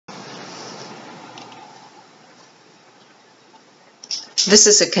This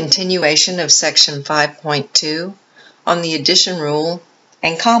is a continuation of section 5.2 on the addition rule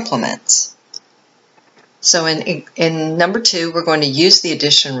and complements. So in number 2, we're going to use the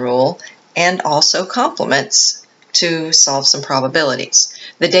addition rule and also complements to solve some probabilities.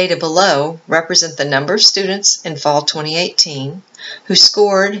 The data below represent the number of students in fall 2018 who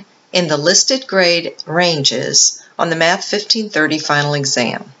scored in the listed grade ranges on the Math 1530 final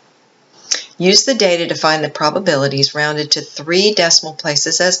exam. Use the data to find the probabilities rounded to 3 decimal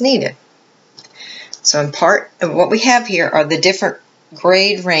places as needed. So in part, what we have here are the different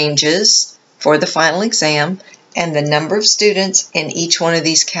grade ranges for the final exam and the number of students in each one of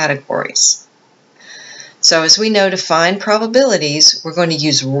these categories. So as we know, to find probabilities, we're going to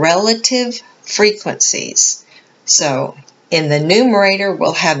use relative frequencies. So in the numerator,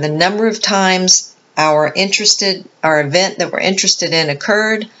 we'll have the number of times our event that we're interested in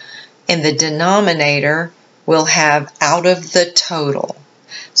occurred. In the denominator, we'll have out of the total.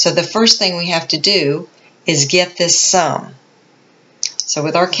 So the first thing we have to do is get this sum. So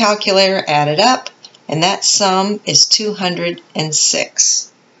with our calculator, add it up, and that sum is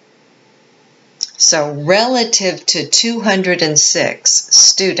 206. So relative to 206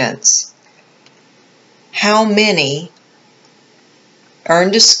 students, how many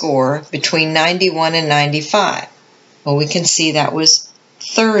earned a score between 91 and 95? Well, we can see that was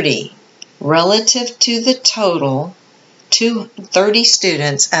 30. Relative to the total, 30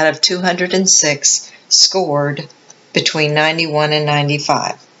 students out of 206 scored between 91 and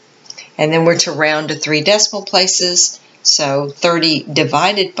 95. And then we're to round to 3 decimal places, so 30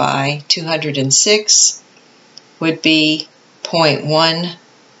 divided by 206 would be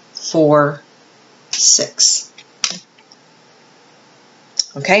 0.146.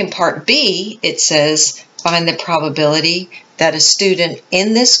 Okay, in part B, it says find the probability that a student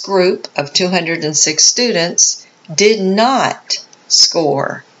in this group of 206 students did not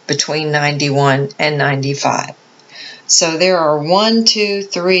score between 91 and 95. So there are 1, 2,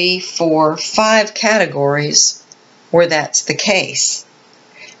 3, 4, 5 categories where that's the case.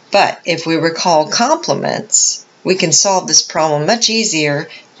 But if we recall complements, we can solve this problem much easier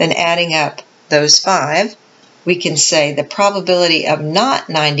than adding up those 5. We can say the probability of not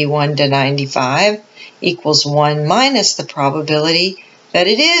 91 to 95 equals 1 minus the probability that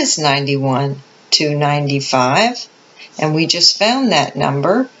it is 91 to 95. And we just found that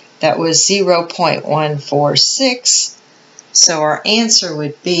number. That was 0.146. So our answer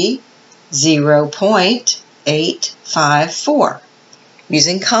would be 0.854.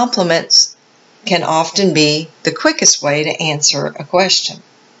 Using complements can often be the quickest way to answer a question.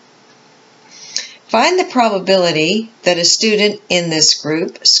 Find the probability that a student in this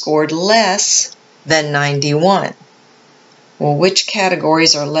group scored less than 91. Well, which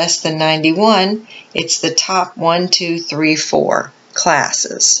categories are less than 91? It's the top 1, 2, 3, 4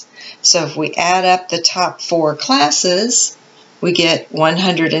 classes. So if we add up the top 4 classes, we get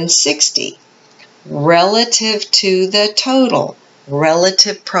 160 relative to the total,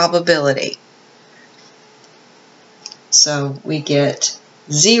 relative probability. So we get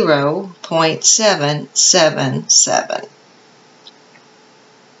 0.777.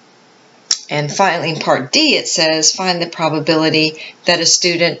 And finally, in part D, it says find the probability that a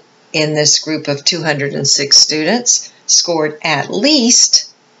student in this group of 206 students scored at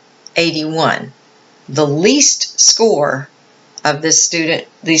least 81. The least score of these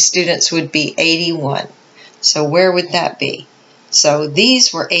students would be 81. So where would that be? So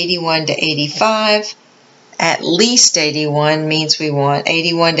these were 81 to 85. At least 81 means we want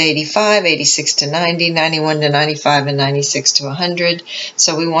 81 to 85, 86 to 90, 91 to 95, and 96 to 100.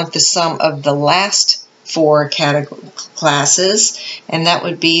 So we want the sum of the last 4 classes, and that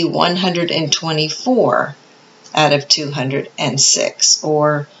would be 124 out of 206,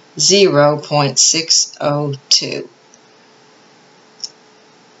 or 0.602.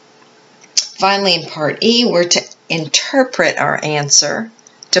 Finally, in part E, we're to interpret our answer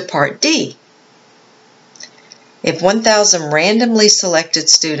to part D. If 1,000 randomly selected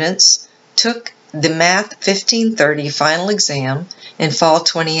students took the Math 1530 final exam in fall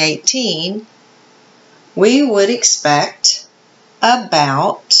 2018, we would expect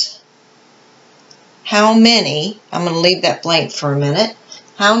about how many, I'm going to leave that blank for a minute,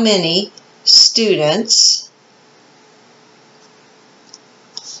 how many students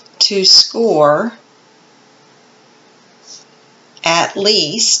to score at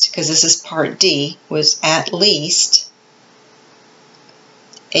least, because this is part D, was at least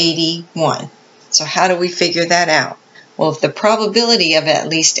 81. So how do we figure that out? Well, if the probability of at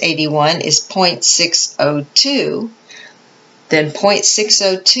least 81 is 0.602, then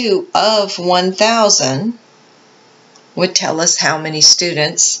 0.602 of 1,000 would tell us how many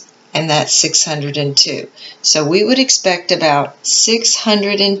students, and that's 602. So we would expect about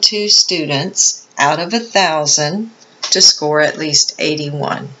 602 students out of 1,000 to score at least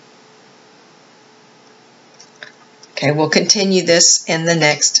 81. Okay, we'll continue this in the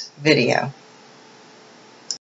next video.